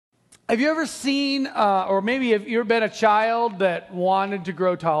Have you ever seen, or maybe have you ever been a child that wanted to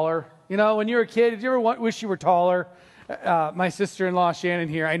grow taller? You know, when you were a kid, did you ever wish you were taller? My sister-in-law, Shannon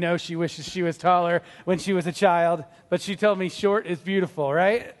here, I know she wishes she was taller when she was a child, but she told me short is beautiful,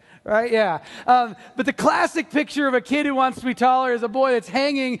 right? Right? Yeah. But the classic picture of a kid who wants to be taller is a boy that's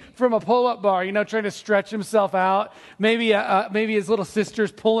hanging from a pull-up bar, you know, trying to stretch himself out. Maybe his little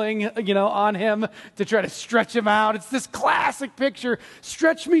sister's pulling, on him to try to stretch him out. It's this classic picture,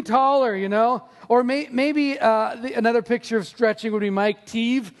 stretch me taller, Or maybe another picture of stretching would be Mike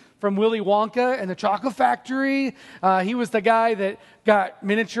Teave from Willy Wonka and the Chocolate Factory. He was the guy that got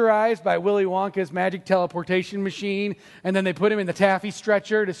miniaturized by Willy Wonka's magic teleportation machine, and then they put him in the taffy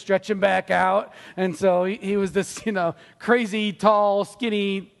stretcher to stretch him back out. And so he was this, crazy, tall,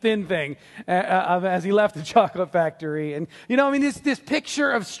 skinny, thin thing as he left the Chocolate Factory. And, this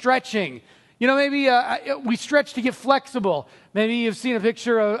picture of stretching. Maybe we stretch to get flexible. Maybe you've seen a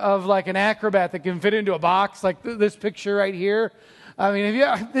picture of like an acrobat that can fit into a box, like this picture right here.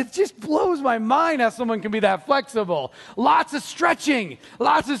 It just blows my mind how someone can be that flexible. Lots of stretching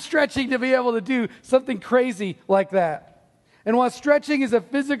to be able to do something crazy like that. And while stretching is a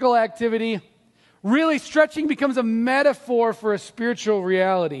physical activity, really stretching becomes a metaphor for a spiritual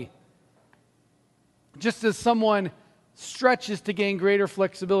reality. Just as someone stretches to gain greater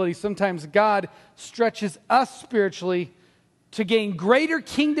flexibility, sometimes God stretches us spiritually to gain greater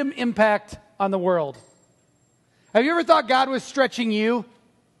kingdom impact on the world. Have you ever thought God was stretching you?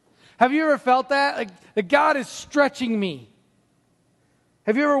 Have you ever felt that? Like that God is stretching me.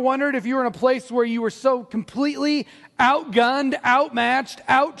 Have you ever wondered if you were in a place where you were so completely outgunned, outmatched,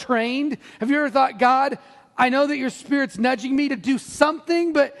 outtrained? Have you ever thought, God, I know that your Spirit's nudging me to do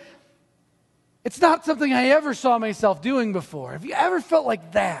something, but it's not something I ever saw myself doing before. Have you ever felt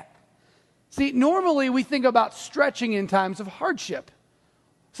like that? See, normally we think about stretching in times of hardship.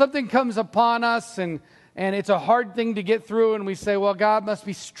 Something comes upon us and it's a hard thing to get through, and we say, well, God must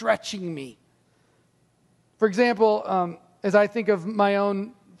be stretching me. For example, as I think of my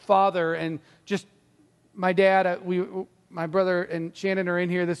own father and just my dad, my brother and Shannon are in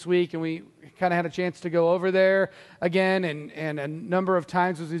here this week, and we kind of had a chance to go over there again, and a number of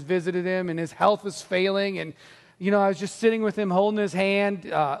times as we visited him, and his health was failing, and I was just sitting with him, holding his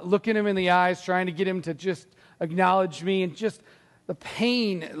hand, looking him in the eyes, trying to get him to just acknowledge me, and just the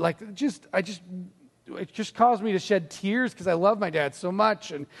pain, it just caused me to shed tears because I love my dad so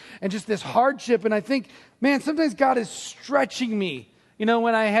much, and just this hardship. And I think, man, sometimes God is stretching me.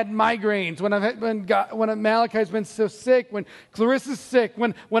 When I had migraines, when Malachi's been so sick, when Clarissa's sick,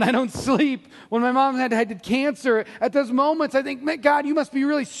 when I don't sleep, when my mom had cancer, at those moments I think, man, God, you must be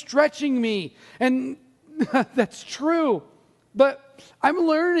really stretching me. And that's true. But I'm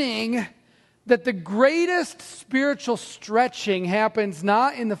learning that the greatest spiritual stretching happens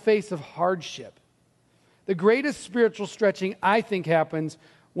not in the face of hardship. The greatest spiritual stretching, I think, happens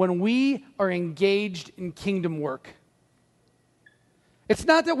when we are engaged in kingdom work. It's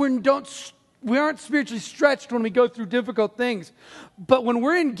not that we aren't spiritually stretched when we go through difficult things, but when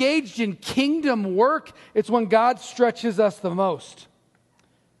we're engaged in kingdom work, it's when God stretches us the most.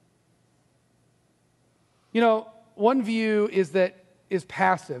 One view is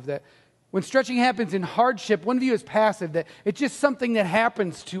passive, that when stretching happens in hardship, one view is passive, that it's just something that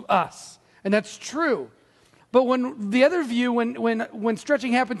happens to us, and that's true. But when the other view, when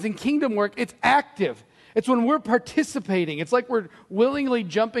stretching happens in kingdom work, it's active. It's when we're participating. It's like we're willingly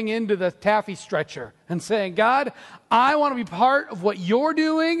jumping into the taffy stretcher and saying, God, I want to be part of what you're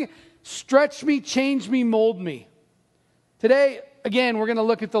doing. Stretch me, change me, mold me. Today, again, we're going to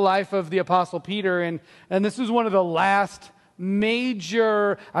look at the life of the Apostle Peter, and this is one of the last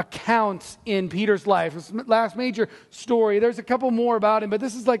major accounts in Peter's life. This last major story. There's a couple more about him, but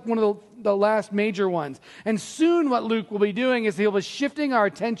this is like one of the last major ones. And soon what Luke will be doing is he'll be shifting our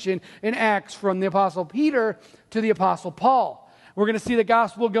attention in Acts from the Apostle Peter to the Apostle Paul. We're going to see the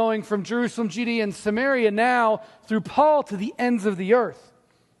gospel going from Jerusalem, Judea, and Samaria now through Paul to the ends of the earth.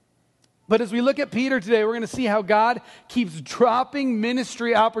 But as we look at Peter today, we're going to see how God keeps dropping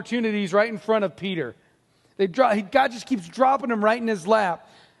ministry opportunities right in front of Peter. God just keeps dropping them right in his lap.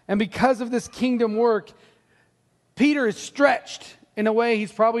 And because of this kingdom work, Peter is stretched in a way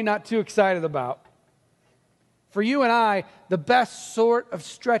he's probably not too excited about. For you and I, the best sort of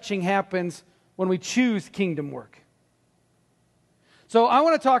stretching happens when we choose kingdom work. So I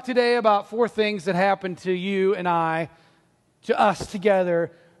want to talk today about 4 things that happen to you and I, to us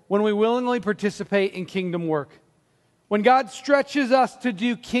together, when we willingly participate in kingdom work. When God stretches us to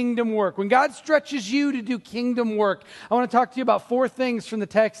do kingdom work, when God stretches you to do kingdom work, I want to talk to you about 4 things from the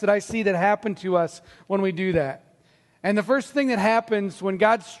text that I see that happen to us when we do that. And the first thing that happens when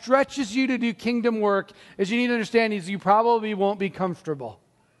God stretches you to do kingdom work is you need to understand is you probably won't be comfortable.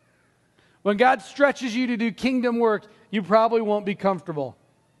 When God stretches you to do kingdom work, you probably won't be comfortable.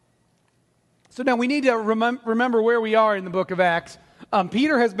 So now we need to remember where we are in the book of Acts.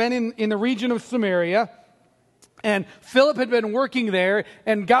 Peter has been in the region of Samaria, and Philip had been working there,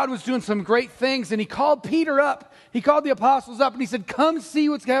 and God was doing some great things, and he called Peter up. He called the apostles up, and he said, come see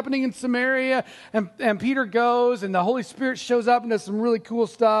what's happening in Samaria. And Peter goes, and the Holy Spirit shows up and does some really cool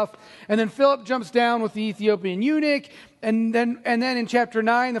stuff. And then Philip jumps down with the Ethiopian eunuch, and then in chapter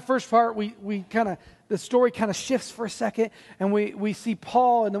 9, the first part, the story kind of shifts for a second, and we see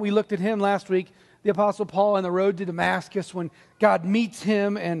Paul, and then we looked at him last week, the Apostle Paul on the road to Damascus when God meets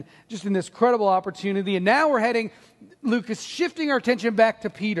him, and just in this incredible opportunity. And now Luke is shifting our attention back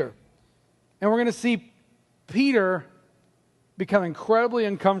to Peter. And we're going to see Peter become incredibly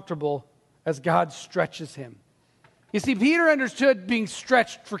uncomfortable as God stretches him. You see, Peter understood being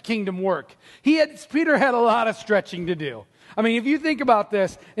stretched for kingdom work. Peter had a lot of stretching to do. I mean, if you think about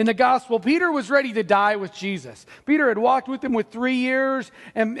this, in the gospel, Peter was ready to die with Jesus. Peter had walked with him with 3 years,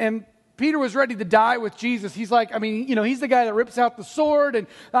 and Peter was ready to die with Jesus. He's like, he's the guy that rips out the sword, and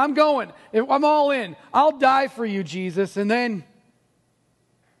I'm going. I'm all in. I'll die for you, Jesus. And then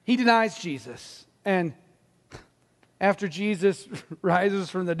he denies Jesus. And after Jesus rises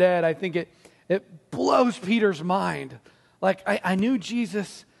from the dead, I think it blows Peter's mind. Like, I knew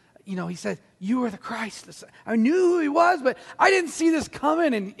Jesus, he said, you are the Christ. I knew who he was, but I didn't see this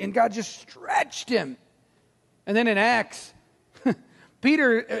coming, and God just stretched him. And then in Acts,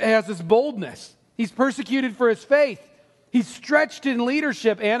 Peter has this boldness. He's persecuted for his faith. He's stretched in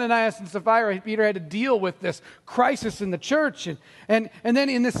leadership. Ananias and Sapphira, Peter had to deal with this crisis in the church. And then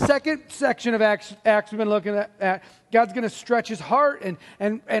in the second section of Acts we've been looking at, God's going to stretch his heart.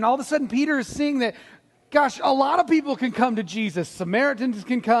 And all of a sudden, Peter is seeing that, gosh, a lot of people can come to Jesus. Samaritans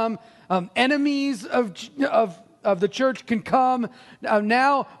can come. Enemies of the church can come.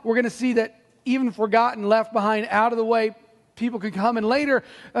 Now we're going to see that even forgotten, left behind, out of the way, people can come. And later,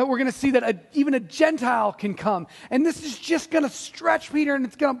 we're going to see that even a Gentile can come. And this is just going to stretch Peter, and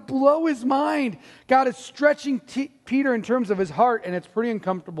it's going to blow his mind. God is stretching Peter in terms of his heart, and it's pretty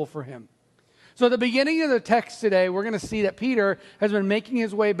uncomfortable for him. So at the beginning of the text today, we're going to see that Peter has been making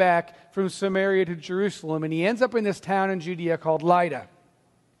his way back from Samaria to Jerusalem, and he ends up in this town in Judea called Lydda.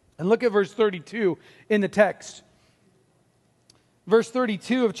 And look at verse 32 in the text. Verse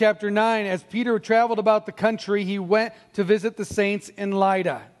 32 of chapter 9, as Peter traveled about the country, he went to visit the saints in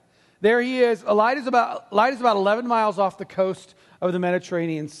Lydda. There he is. Lydda's about 11 miles off the coast of the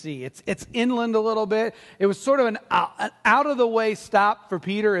Mediterranean Sea. It's inland a little bit. It was sort of an out-of-the-way stop for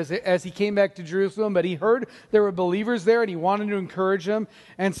Peter as he came back to Jerusalem, but he heard there were believers there, and he wanted to encourage them.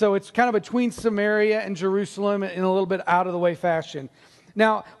 And so it's kind of between Samaria and Jerusalem in a little bit out-of-the-way fashion.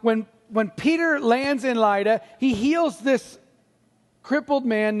 Now, when Peter lands in Lydda, he heals this crippled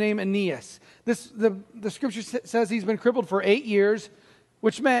man named Aeneas. The scripture says he's been crippled for 8 years,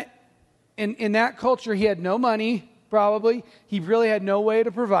 which meant in that culture he had no money, probably. He really had no way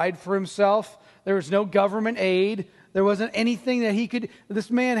to provide for himself. There was no government aid. There wasn't anything that he could. This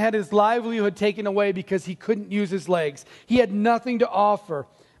man had his livelihood taken away because he couldn't use his legs. He had nothing to offer.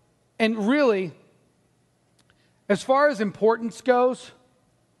 And really, as far as importance goes,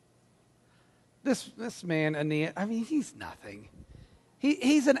 this man, Aeneas, he's nothing. Peter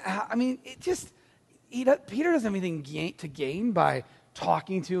doesn't have anything to gain by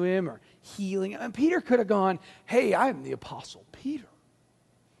talking to him or healing. Peter could have gone, hey, I'm the Apostle Peter.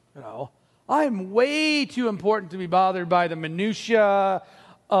 I'm way too important to be bothered by the minutia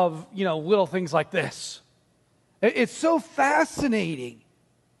of, little things like this. It's so fascinating.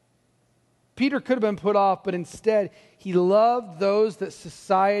 Peter could have been put off, but instead, he loved those that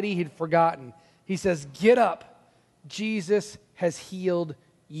society had forgotten. He says, get up. Jesus has healed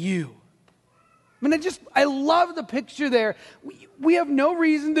you. I love the picture there. We have no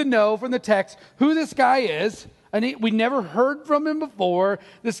reason to know from the text who this guy is. We never heard from him before.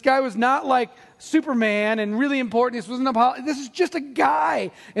 This guy was not like Superman and really important. This is just a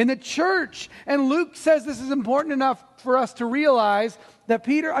guy in the church. And Luke says this is important enough for us to realize that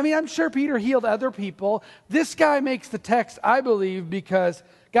Peter, I'm sure Peter healed other people. This guy makes the text, I believe, because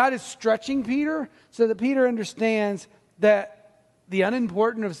God is stretching Peter so that Peter understands that the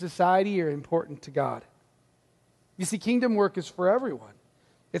unimportant of society are important to God. You see, kingdom work is for everyone.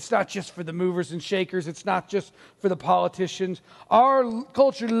 It's not just for the movers and shakers. It's not just for the politicians. Our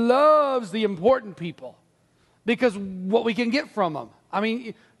culture loves the important people because what we can get from them.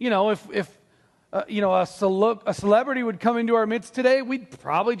 If a celebrity would come into our midst today, we'd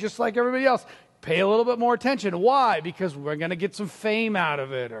probably, just like everybody else, pay a little bit more attention. Why? Because we're going to get some fame out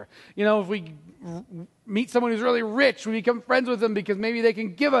of it. Or, if we meet someone who's really rich, we become friends with them because maybe they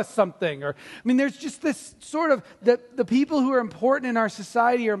can give us something. Or, there's just this sort of, the people who are important in our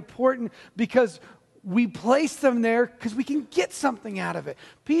society are important because we place them there because we can get something out of it.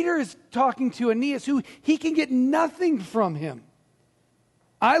 Peter is talking to Aeneas, who he can get nothing from him.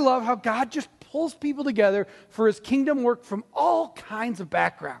 I love how God just pulls people together for his kingdom work from all kinds of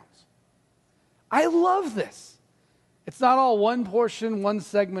backgrounds. I love this. It's not all one portion, one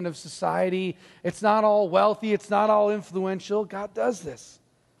segment of society. It's not all wealthy. It's not all influential. God does this.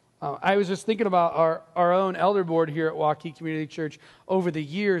 I was just thinking about our own elder board here at Waukee Community Church over the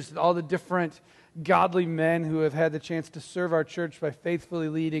years, all the different godly men who have had the chance to serve our church by faithfully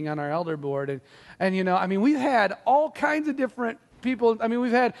leading on our elder board. And we've had all kinds of different people.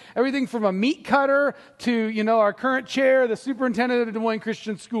 We've had everything from a meat cutter to, our current chair, the superintendent of Des Moines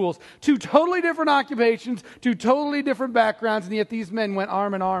Christian Schools. Two totally different occupations, two totally different backgrounds, and yet these men went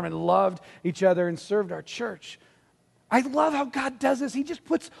arm in arm and loved each other and served our church. I love how God does this. He just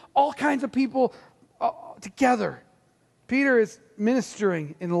puts all kinds of people together. Peter is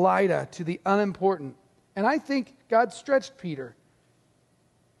ministering in Lydda to the unimportant. And I think God stretched Peter.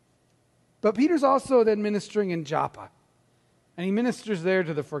 But Peter's also then ministering in Joppa. And he ministers there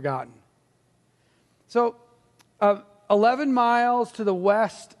to the forgotten. So 11 miles to the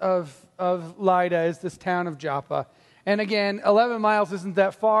west of Lydda is this town of Joppa. And again, 11 miles isn't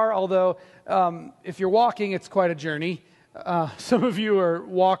that far, although if you're walking, it's quite a journey. Some of you are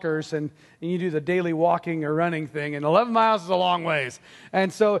walkers, and you do the daily walking or running thing, and 11 miles is a long ways.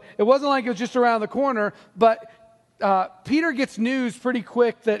 And so it wasn't like it was just around the corner, but Peter gets news pretty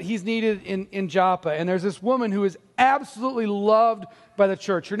quick that he's needed in Joppa. And there's this woman who is absolutely loved by the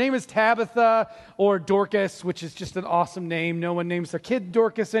church. Her name is Tabitha, or Dorcas, which is just an awesome name. No one names their kid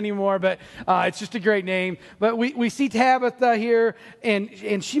Dorcas anymore, but it's just a great name. But we see Tabitha here,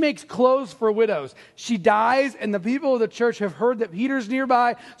 and she makes clothes for widows. She dies, and the people of the church have heard that Peter's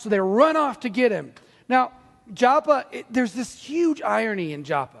nearby, so they run off to get him. Now, Joppa, there's this huge irony in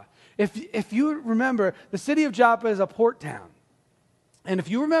Joppa. If you remember, the city of Joppa is a port town. And if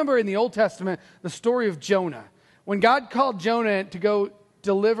you remember in the Old Testament, the story of Jonah, when God called Jonah to go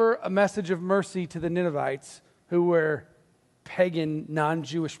deliver a message of mercy to the Ninevites, who were pagan,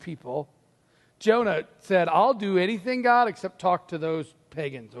 non-Jewish people, Jonah said, I'll do anything, God, except talk to those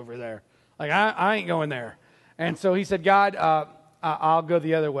pagans over there. Like, I ain't going there. And so he said, God, I'll go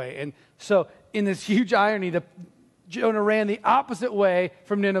the other way. And so in this huge irony, Jonah ran the opposite way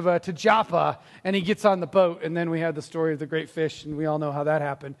from Nineveh to Joppa, and he gets on the boat, and then we had the story of the great fish, and we all know how that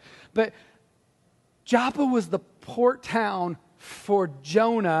happened. But Joppa was the port town for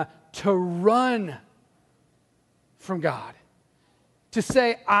Jonah to run from God. To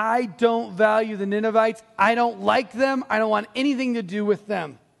say, I don't value the Ninevites, I don't like them, I don't want anything to do with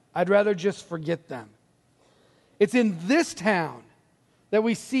them. I'd rather just forget them. It's in this town that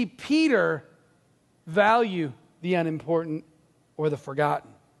we see Peter value the unimportant or the forgotten.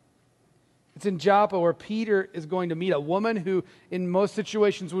 It's in Joppa where Peter is going to meet a woman who in most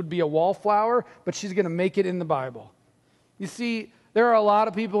situations would be a wallflower, but she's going to make it in the Bible. You see, there are a lot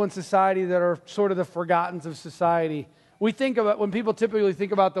of people in society that are sort of the forgottens of society. We think about, when people typically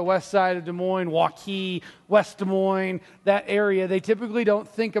think about the west side of Des Moines, Waukee, West Des Moines, that area, they typically don't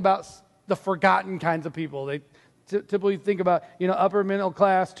think about the forgotten kinds of people. They typically think about, upper middle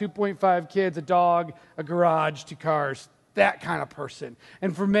class, 2.5 kids, a dog, a garage, 2 cars, that kind of person.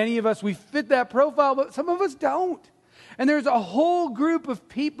 And for many of us, we fit that profile, but some of us don't. And there's a whole group of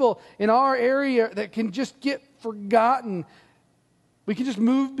people in our area that can just get forgotten. We can just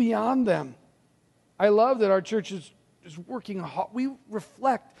move beyond them. I love that our church is working hard. We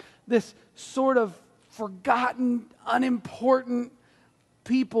reflect this sort of forgotten, unimportant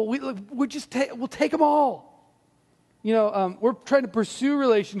people. We'll take them all. We're trying to pursue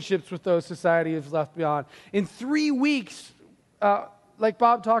relationships with those society has left beyond. In 3 weeks, like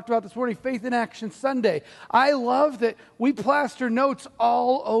Bob talked about this morning, Faith in Action Sunday, I love that we plaster notes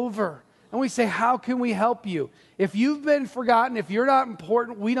all over. And we say, how can we help you? If you've been forgotten, if you're not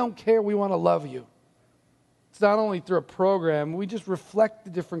important, we don't care. We want to love you. It's not only through a program. We just reflect the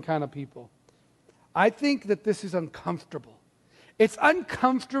different kind of people. I think that this is uncomfortable. It's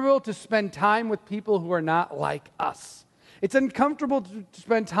uncomfortable to spend time with people who are not like us. It's uncomfortable to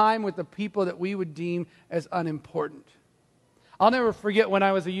spend time with the people that we would deem as unimportant. I'll never forget when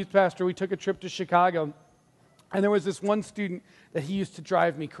I was a youth pastor, we took a trip to Chicago, and there was this one student that he used to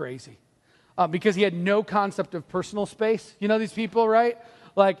drive me crazy because he had no concept of personal space. You know these people, right?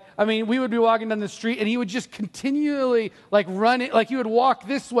 we would be walking down the street and he would just continually run it, he would walk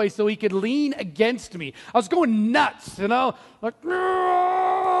this way so he could lean against me. I was going nuts, oh,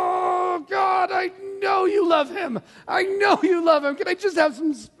 God, I know you love him. I know you love him. Can I just have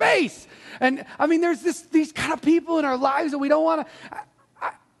some space? And there's these kind of people in our lives that we don't want to,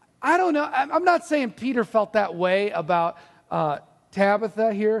 I don't know. I'm not saying Peter felt that way about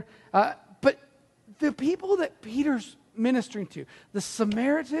Tabitha here, but the people that Peter's ministering to, the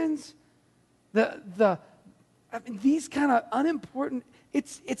Samaritans, these kind of unimportant,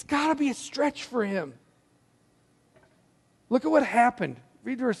 it's got to be a stretch for him. Look at what happened.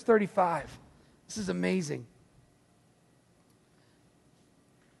 Read verse 35. This is amazing.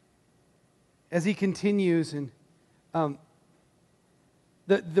 As he continues, and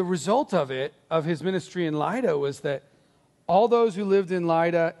the result of his ministry in Lydda, was that all those who lived in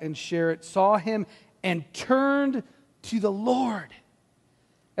Lydda and Sharon saw him and turned to the Lord.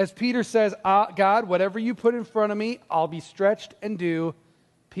 As Peter says, God, whatever you put in front of me, I'll be stretched and do.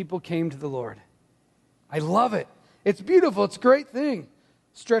 People came to the Lord. I love it. It's beautiful. It's a great thing.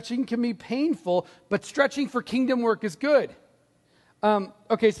 Stretching can be painful, but stretching for kingdom work is good.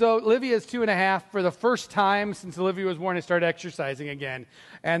 Okay, so Olivia is 2.5. For the first time since Olivia was born, I started exercising again.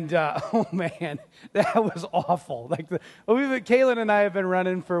 And, oh man, that was awful. Kaylin and I have been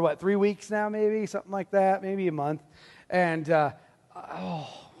running for, 3 weeks now, maybe? Something like that, maybe a month. And,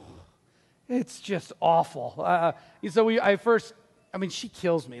 it's just awful. She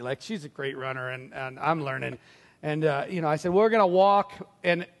kills me. She's a great runner, and I'm learning. And, I said, we're going to walk,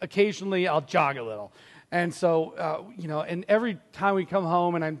 and occasionally I'll jog a little. And so, and every time we come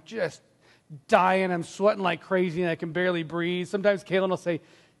home and I'm just dying, I'm sweating like crazy and I can barely breathe. Sometimes Kaylin will say,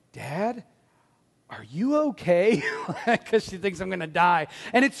 Dad, are you okay? Because she thinks I'm going to die.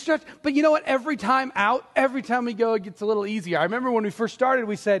 And it's just, but you know what? Every time we go, it gets a little easier. I remember when we first started,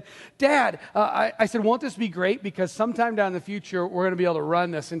 we said, Dad, I said, won't this be great? Because sometime down in the future, we're going to be able to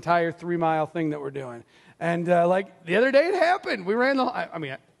run this entire 3-mile thing that we're doing. And the other day it happened. We ran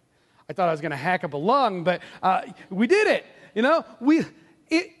I thought I was going to hack up a lung, but we did it.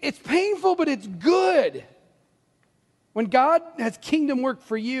 It's painful, but it's good. When God has kingdom work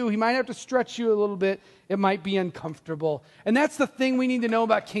for you, he might have to stretch you a little bit. It might be uncomfortable. And that's the thing we need to know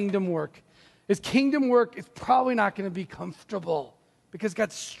about kingdom work. Kingdom work is probably not going to be comfortable because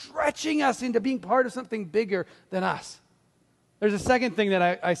God's stretching us into being part of something bigger than us. There's a second thing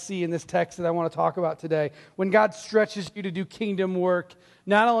that I see in this text that I want to talk about today. When God stretches you to do kingdom work,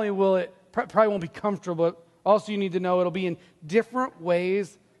 not only will it probably won't be comfortable, but also you need to know it'll be in different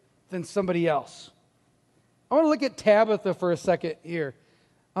ways than somebody else. I want to look at Tabitha for a second here.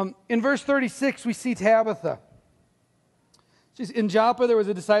 In verse 36, we see Tabitha. In Joppa, there was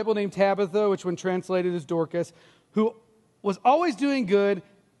a disciple named Tabitha, which when translated is Dorcas, who was always doing good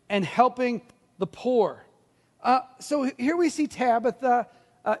and helping the poor. So here we see Tabitha.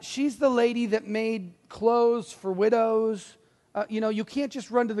 She's the lady that made clothes for widows. You can't just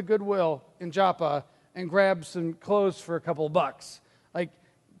run to the Goodwill in Joppa and grab some clothes for a couple of bucks.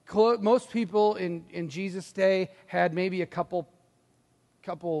 Most people in Jesus' day had maybe a couple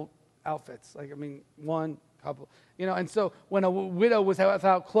outfits. One couple. And so when a widow was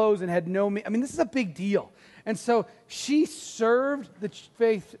without clothes and had this is a big deal. And so she served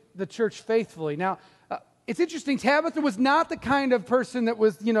the church faithfully. Now, it's interesting, Tabitha was not the kind of person that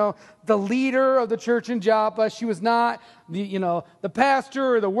was, the leader of the church in Joppa. She was not the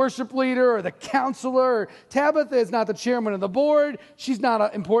pastor or the worship leader or the counselor. Tabitha is not the chairman of the board. She's not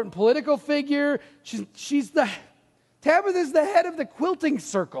an important political figure. Tabitha is the head of the quilting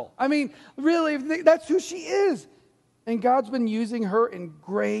circle. Really, that's who she is. And God's been using her in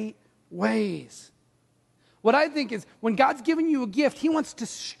great ways. What I think is when God's giving you a gift, he wants to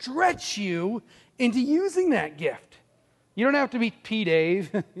stretch you into using that gift. You don't have to be P. Dave,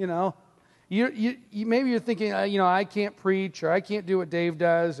 You maybe you're thinking, I can't preach or I can't do what Dave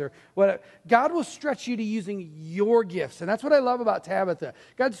does or whatever. God will stretch you to using your gifts. And that's what I love about Tabitha.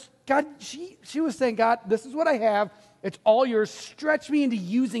 She was saying, God, this is what I have. It's all yours. Stretch me into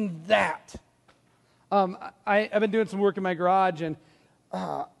using that. I've been doing some work in my garage and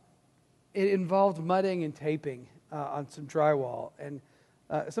it involved mudding and taping on some drywall. And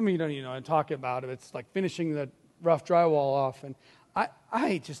some of you don't even know what I'm talking about. It's like finishing the rough drywall off. And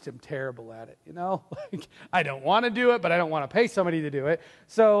I just am terrible at it, I don't want to do it, but I don't want to pay somebody to do it.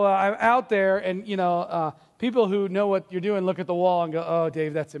 So I'm out there and, people who know what you're doing look at the wall and go, oh,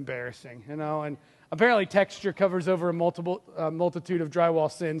 Dave, that's embarrassing, And apparently texture covers over a multitude of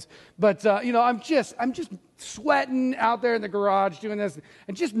drywall sins. But, I'm just sweating out there in the garage doing this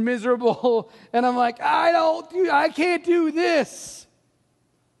and just miserable. And I'm like, I can't do this.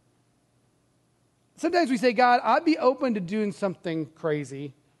 Sometimes we say, God, I'd be open to doing something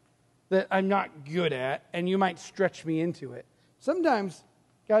crazy that I'm not good at, and you might stretch me into it. Sometimes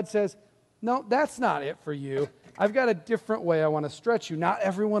God says, no, that's not it for you. I've got a different way I want to stretch you. Not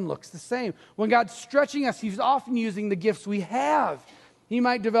everyone looks the same. When God's stretching us, he's often using the gifts we have. He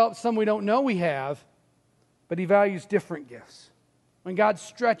might develop some we don't know we have, but he values different gifts. When God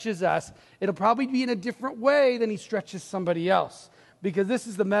stretches us, it'll probably be in a different way than he stretches somebody else, because this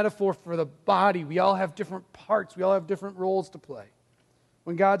is the metaphor for the body. We all have different parts. We all have different roles to play.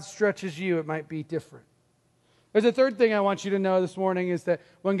 When God stretches you, it might be different. There's a third thing I want you to know this morning is that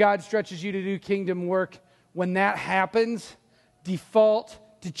when God stretches you to do kingdom work, when that happens, default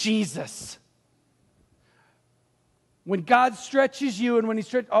to Jesus. When God stretches you and when he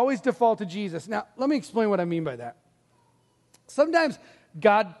stretches, always default to Jesus. Now, let me explain what I mean by that. Sometimes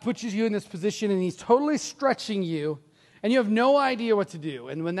God puts you in this position and he's totally stretching you and you have no idea what to do.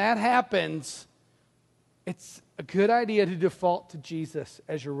 And when that happens, it's a good idea to default to Jesus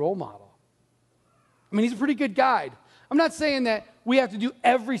as your role model. I mean, he's a pretty good guide. I'm not saying that we have to do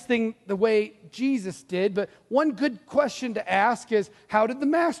everything the way Jesus did, but one good question to ask is, how did the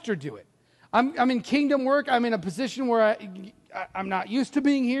master do it? I'm in kingdom work. I'm in a position where I'm not used to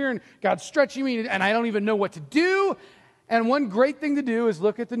being here, and God's stretching me, and I don't even know what to do. And one great thing to do is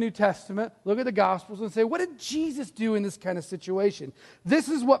look at the New Testament, look at the Gospels, and say, what did Jesus do in this kind of situation? This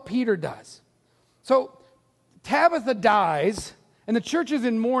is what Peter does. So Tabitha dies, and the church is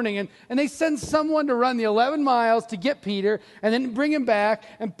in mourning, and they send someone to run the 11 miles to get Peter and then bring him back,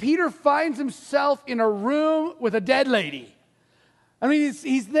 and Peter finds himself in a room with a dead lady. I mean,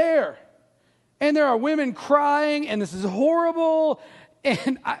 he's there. And there are women crying, and this is horrible.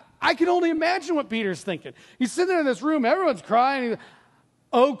 And I can only imagine what Peter's thinking. He's sitting in this room, everyone's crying. He's,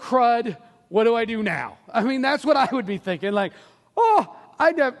 oh, crud, what do I do now? I mean, that's what I would be thinking. Like, oh,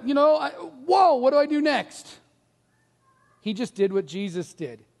 whoa, what do I do next? He just did what Jesus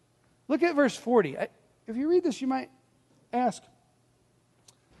did. Look at verse 40. If you read this, you might ask.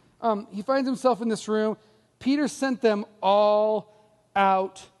 He finds himself in this room. Peter sent them all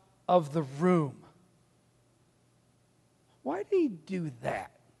out of the room. Why did he do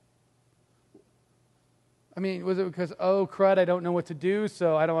that? I mean, was it because, oh, crud, I don't know what to do,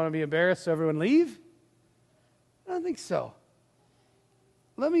 so I don't want to be embarrassed, so everyone leave? I don't think so.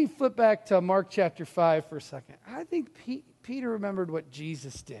 Let me flip back to Mark chapter 5 for a second. I think Peter remembered what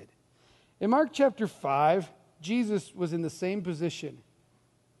Jesus did. In Mark chapter 5, Jesus was in the same position.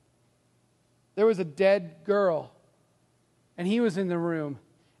 There was a dead girl, and he was in the room.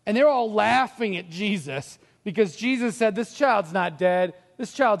 And they were all laughing at Jesus because Jesus said, this child's not dead.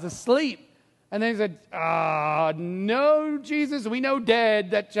 This child's asleep. And then he said, no, Jesus, we know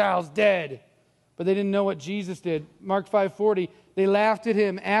dead. That child's dead. But they didn't know what Jesus did. Mark 5:40, they laughed at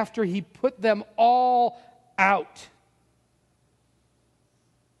him after he put them all out.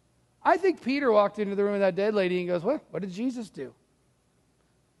 I think Peter walked into the room with that dead lady and goes, what did Jesus do?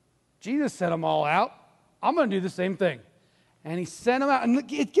 Jesus sent them all out. I'm going to do the same thing. And he sent them out. And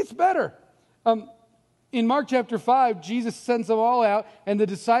look, it gets better. In Mark chapter 5, Jesus sends them all out, and the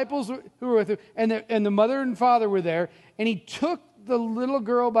disciples who were with him, and the mother and father were there, and he took the little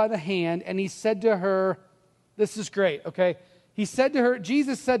girl by the hand, and he said to her, this is great, okay? He said to her,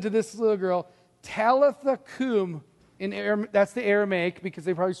 Jesus said to this little girl, Talitha cum, that's the Aramaic, because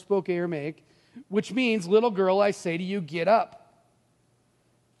they probably spoke Aramaic, which means, little girl, I say to you, get up.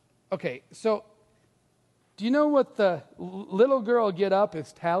 Okay, so do you know what the little girl get up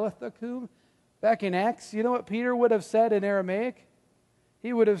is Talitha cum? Back in Acts, you know what Peter would have said in Aramaic?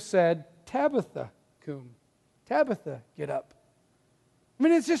 He would have said, Tabitha cum. Tabitha, get up. I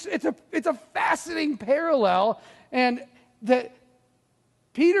mean, it's a fascinating parallel, and that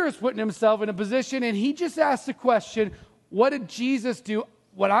Peter is putting himself in a position, and he just asked the question, what did Jesus do?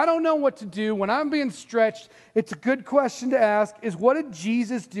 When I don't know what to do, when I'm being stretched, it's a good question to ask is, what did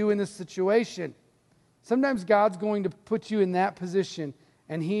Jesus do in this situation? Sometimes God's going to put you in that position,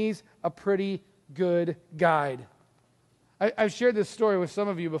 and he's a pretty good guide. I've shared this story with some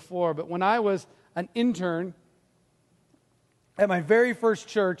of you before, but when I was an intern at my very first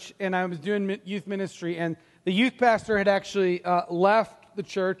church, and I was doing youth ministry, and the youth pastor had actually left the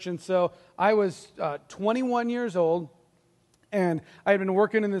church, and so I was 21 years old, and I had been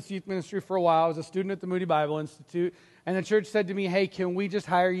working in this youth ministry for a while. I was a student at the Moody Bible Institute, and the church said to me, hey, can we just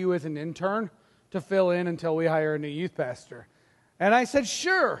hire you as an intern to fill in until we hire a new youth pastor? And I said,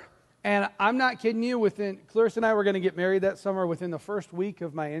 sure. And I'm not kidding you, Clarissa and I were going to get married that summer. Within the first week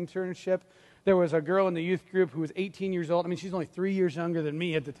of my internship, there was a girl in the youth group who was 18 years old. I mean, she's only 3 years younger than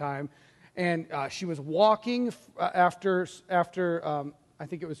me at the time. And she was walking after I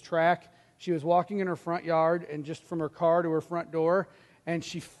think it was track. She was walking in her front yard, and just from her car to her front door, and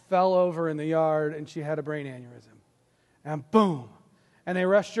she fell over in the yard, and she had a brain aneurysm. And boom. And they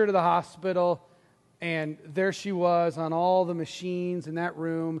rushed her to the hospital, and there she was on all the machines in that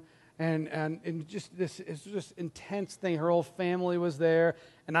room, and just this is just intense thing. Her whole family was there,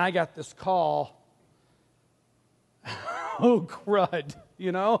 and I got this call. Oh, crud,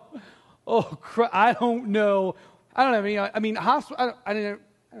 you know? Oh, crud. I don't know. I don't know. I mean, hospital. I didn't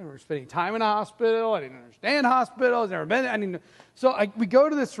ever spend any time in a hospital. I didn't understand hospitals. Never been. I didn't. So we go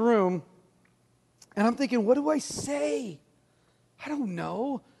to this room, and I'm thinking, what do I say? I don't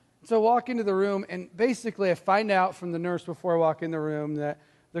know. So I walk into the room, and basically I find out from the nurse before I walk in the room that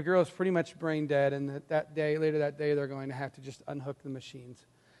the girl is pretty much brain dead, and later that day, they're going to have to just unhook the machines.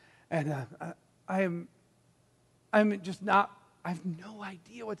 And I'm just not. I have no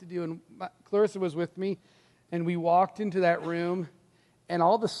idea what to do. And Clarissa was with me, and we walked into that room, and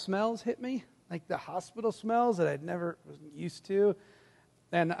all the smells hit me, like the hospital smells that I'd never wasn't used to.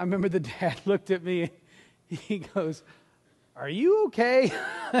 And I remember the dad looked at me, he goes, "Are you okay?"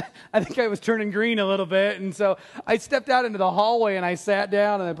 I think I was turning green a little bit, and so I stepped out into the hallway, and I sat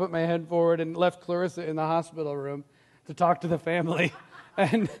down, and I put my head forward and left Clarissa in the hospital room to talk to the family.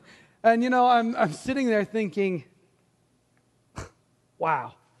 And you know, I'm sitting there thinking,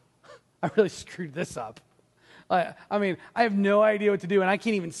 wow, I really screwed this up. I mean, I have no idea what to do, and I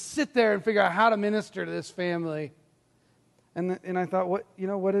can't even sit there and figure out how to minister to this family. And I thought,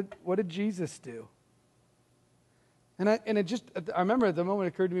 what did Jesus do? And I remember at the moment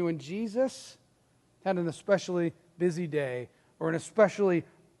it occurred to me, when Jesus had an especially busy day or an especially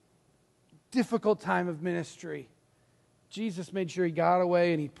difficult time of ministry, Jesus made sure he got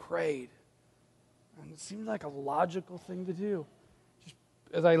away and he prayed. And it seemed like a logical thing to do. Just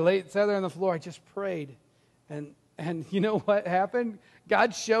as I sat there on the floor, I just prayed. And you know what happened?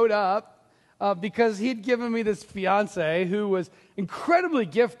 God showed up because he'd given me this fiance who was incredibly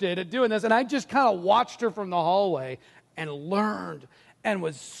gifted at doing this, and I just kind of watched her from the hallway and learned and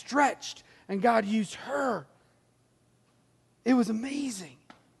was stretched, and God used her. It was amazing.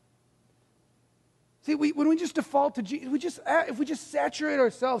 See, when we just default to Jesus, if we just saturate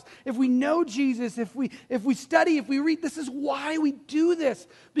ourselves, if we know Jesus, if we study, if we read, this is why we do this,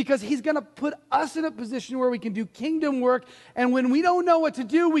 because he's going to put us in a position where we can do kingdom work, and when we don't know what to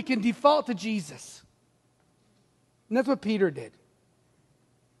do, we can default to Jesus. And that's what Peter did.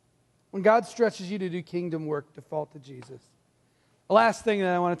 When God stretches you to do kingdom work, default to Jesus. The last thing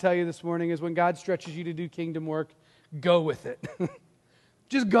that I want to tell you this morning is, when God stretches you to do kingdom work, go with it.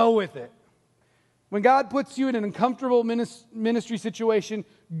 Just go with it. When God puts you in an uncomfortable ministry situation,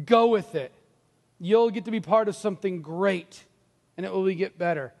 go with it. You'll get to be part of something great, and it will get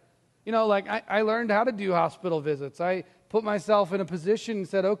better. You know, like I learned how to do hospital visits. I put myself in a position and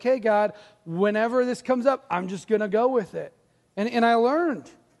said, okay, God, whenever this comes up, I'm just going to go with it. And I learned.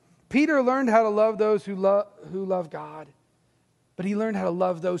 Peter learned how to love those who love God, but he learned how to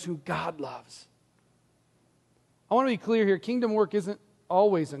love those who God loves. I want to be clear here. Kingdom work isn't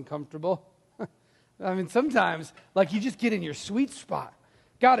always uncomfortable. I mean, sometimes, like, you just get in your sweet spot.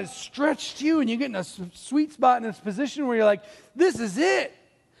 God has stretched you, and you get in a sweet spot in this position where you're like, this is it.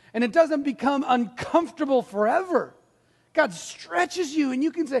 And it doesn't become uncomfortable forever. God stretches you, and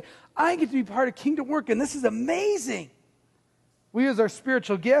you can say, I get to be part of kingdom work, and this is amazing. We use our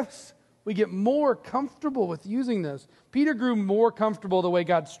spiritual gifts. We get more comfortable with using those. Peter grew more comfortable the way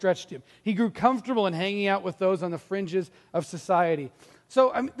God stretched him. He grew comfortable in hanging out with those on the fringes of society.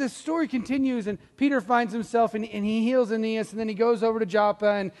 So the story continues, and Peter finds himself, and he heals Aeneas, and then he goes over to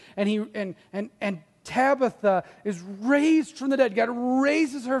Joppa, and Tabitha is raised from the dead. God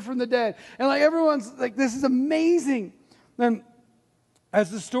raises her from the dead, and like everyone's like, this is amazing. Then,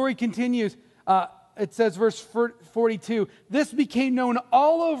 as the story continues, it says, verse 42, this became known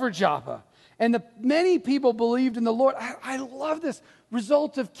all over Joppa, and many people believed in the Lord. I love this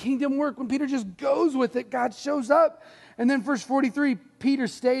result of kingdom work. When Peter just goes with it, God shows up. And then verse 43, Peter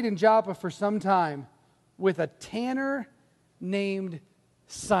stayed in Joppa for some time with a tanner named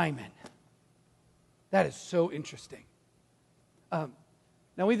Simon. That is so interesting. Now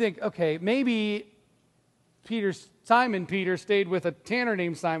we think, okay, maybe Simon Peter stayed with a tanner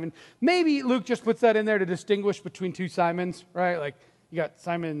named Simon. Maybe Luke just puts that in there to distinguish between two Simons, right? Like, you got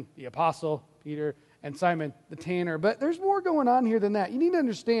Simon the apostle, Peter, and Simon the tanner. But there's more going on here than that. You need to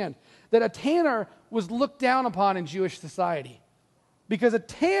understand that a tanner was looked down upon in Jewish society, because a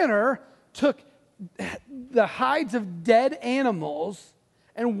tanner took the hides of dead animals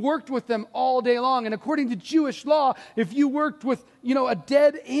and worked with them all day long. And according to Jewish law, if you worked with, a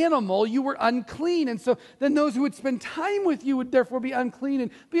dead animal, you were unclean. And so then those who would spend time with you would therefore be unclean.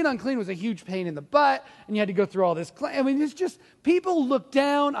 And being unclean was a huge pain in the butt. And you had to go through all this. It's just, people look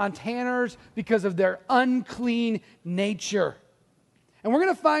down on tanners because of their unclean nature. And we're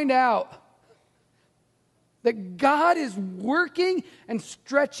going to find out that God is working and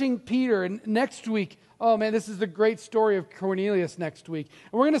stretching Peter. And next week, oh man, this is the great story of Cornelius next week.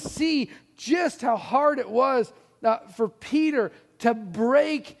 And we're going to see just how hard it was for Peter to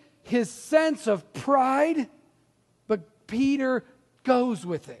break his sense of pride, but Peter goes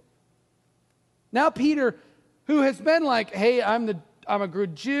with it. Now Peter, who has been like, hey, I'm a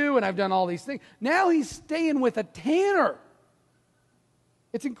good Jew and I've done all these things. Now he's staying with a tanner.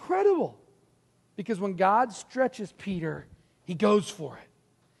 It's incredible. Because when God stretches Peter, he goes for it.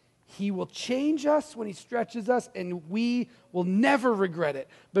 He will change us when he stretches us, and we will never regret it.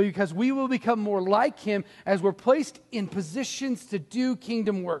 But because we will become more like him as we're placed in positions to do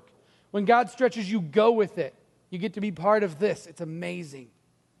kingdom work. When God stretches you, go with it. You get to be part of this. It's amazing.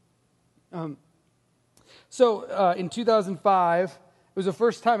 So in 2005, it was the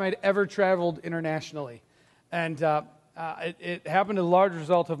first time I'd ever traveled internationally. And it happened as a large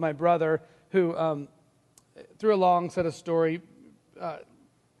result of my brother, who, through a long set of story,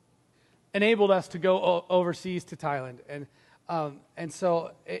 enabled us to go overseas to Thailand. And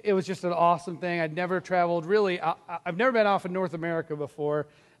so it was just an awesome thing. I'd never traveled, really. I've never been off in North America before,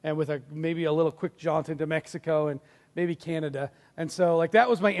 and with maybe a little quick jaunt into Mexico and maybe Canada. And so, that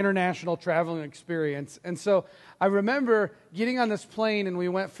was my international traveling experience. And so I remember getting on this plane, and we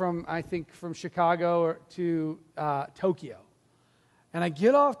went from Chicago to Tokyo. And I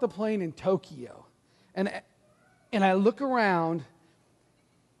get off the plane in Tokyo, and I look around,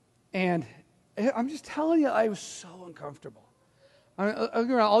 and I'm just telling you, I was so uncomfortable. I look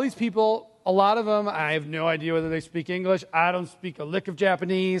around, all these people, a lot of them, I have no idea whether they speak English. I don't speak a lick of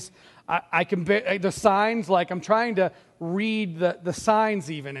Japanese. I can the signs, I'm trying to read the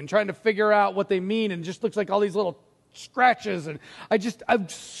signs even, and trying to figure out what they mean, and it just looks like all these little scratches, and I'm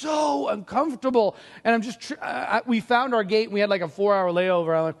so uncomfortable. And I'm just, we found our gate, and we had a 4-hour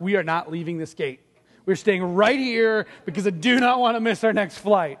layover. I'm like, we are not leaving this gate. We're staying right here because I do not want to miss our next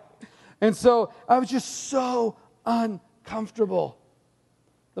flight. And so I was just so uncomfortable.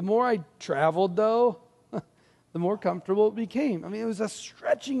 The more I traveled, though, the more comfortable it became. It was a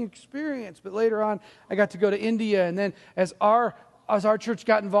stretching experience. But later on, I got to go to India, and then as our church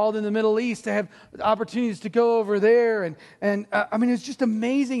got involved in the Middle East, to have opportunities to go over there. And it's just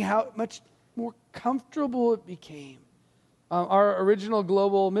amazing how much more comfortable it became. Our original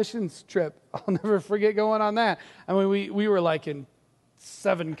global missions trip, I'll never forget going on that. We were in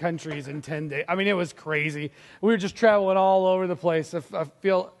 7 countries in 10 days. It was crazy. We were just traveling all over the place.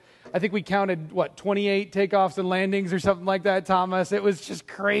 I think we counted, 28 takeoffs and landings or something like that, Thomas. It was just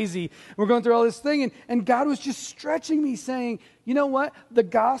crazy. We're going through all this thing, and God was just stretching me, saying, you know what? The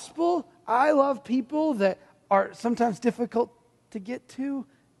gospel, I love people that are sometimes difficult to get to,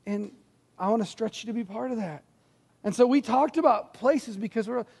 and I want to stretch you to be part of that. And so we talked about places because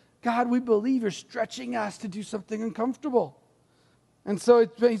God, we believe you're stretching us to do something uncomfortable. And so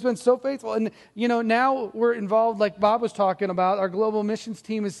he's been so faithful. And, now we're involved, like Bob was talking about. Our global missions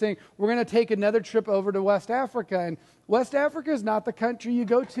team is saying, we're going to take another trip over to West Africa. And West Africa is not the country you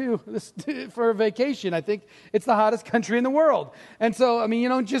go to for a vacation. I think it's the hottest country in the world. And so, you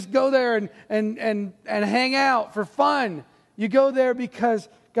don't just go there and hang out for fun. You go there because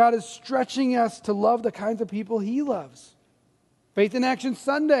God is stretching us to love the kinds of people he loves. Faith in Action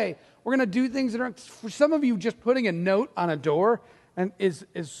Sunday. We're going to do things that are, for some of you, just putting a note on a door and is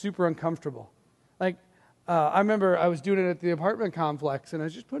super uncomfortable. I remember I was doing it at the apartment complex, and I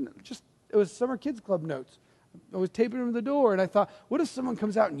was it was Summer Kids Club notes. I was taping them to the door, and I thought, what if someone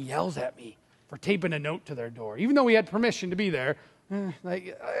comes out and yells at me for taping a note to their door, even though we had permission to be there?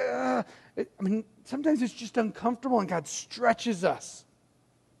 Sometimes it's just uncomfortable, and God stretches us.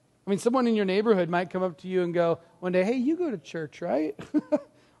 Someone in your neighborhood might come up to you and go one day, hey, you go to church, right?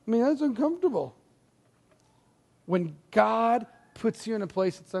 That's uncomfortable. When God puts you in a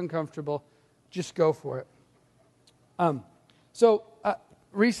place that's uncomfortable, just go for it.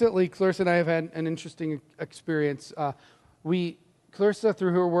 Recently, Clarissa and I have had an interesting experience. Clarissa,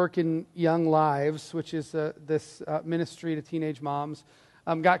 through her work in Young Lives, which is this ministry to teenage moms,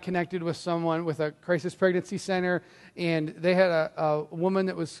 got connected with someone with a crisis pregnancy center, and they had a woman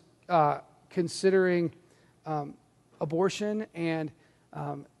that was considering abortion, and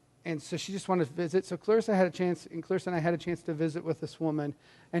And so she just wanted to visit. So Clarissa and I had a chance to visit with this woman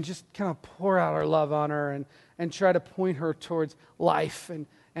and just kind of pour out our love on her and try to point her towards life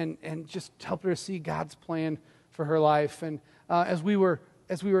and just help her to see God's plan for her life. And as we were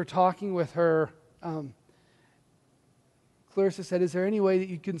talking with her, Clarissa said, "Is there any way that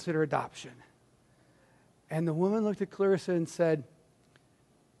you'd consider adoption?" And the woman looked at Clarissa and said,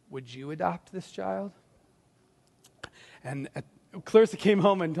 "Would you adopt this child?" And Clarissa came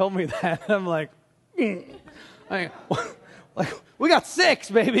home and told me that. I'm like, like, we got 6,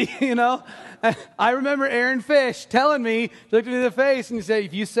 baby, you know. I remember Aaron Fish telling me, he looked me in the face and he said,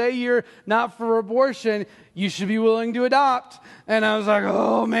 "If you say you're not for abortion, you should be willing to adopt." And I was like,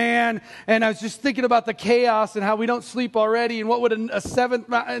 oh man. And I was just thinking about the chaos and how we don't sleep already and what would a 7th,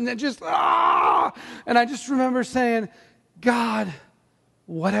 and then just, And I just remember saying, "God,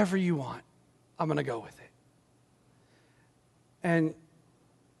 whatever you want, I'm going to go with it." And,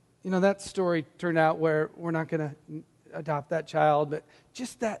 you know, that story turned out where we're not going to adopt that child, but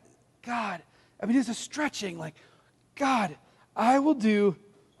just that, God, I mean, it's a stretching, like, God, I will do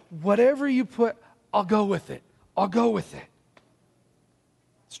whatever you put, I'll go with it. I'll go with it.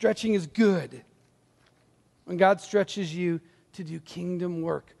 Stretching is good. When God stretches you to do kingdom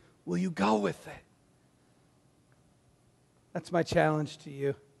work, will you go with it? That's my challenge to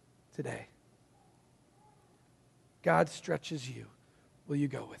you today. God stretches you. Will you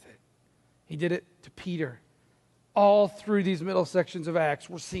go with it? He did it to Peter. All through these middle sections of Acts,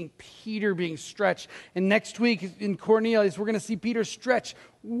 we're seeing Peter being stretched. And next week in Cornelius, we're going to see Peter stretch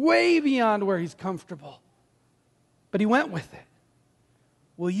way beyond where he's comfortable. But he went with it.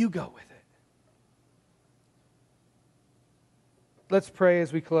 Will you go with it? Let's pray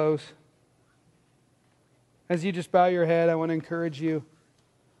as we close. As you just bow your head, I want to encourage you.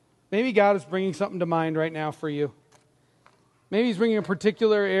 Maybe God is bringing something to mind right now for you. Maybe He's bringing a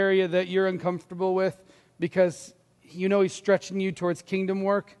particular area that you're uncomfortable with because you know He's stretching you towards kingdom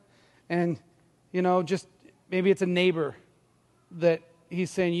work. And, you know, just maybe it's a neighbor that He's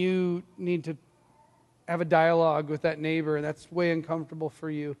saying you need to have a dialogue with that neighbor, and that's way uncomfortable for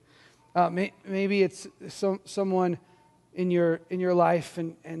you. Maybe it's someone in your life,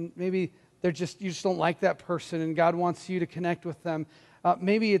 and maybe you just don't like that person, and God wants you to connect with them.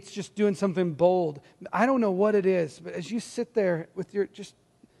 Maybe it's just doing something bold. I don't know what it is, but as you sit there just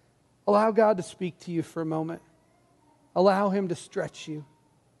allow God to speak to you for a moment. Allow Him to stretch you.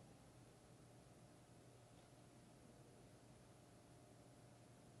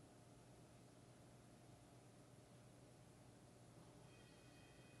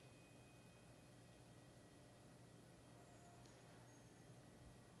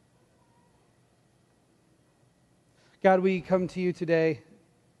 God, we come to you today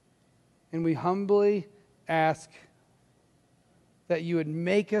and we humbly ask that you would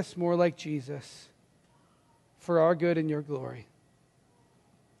make us more like Jesus for our good and your glory.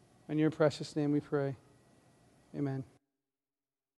 In your precious name we pray. Amen.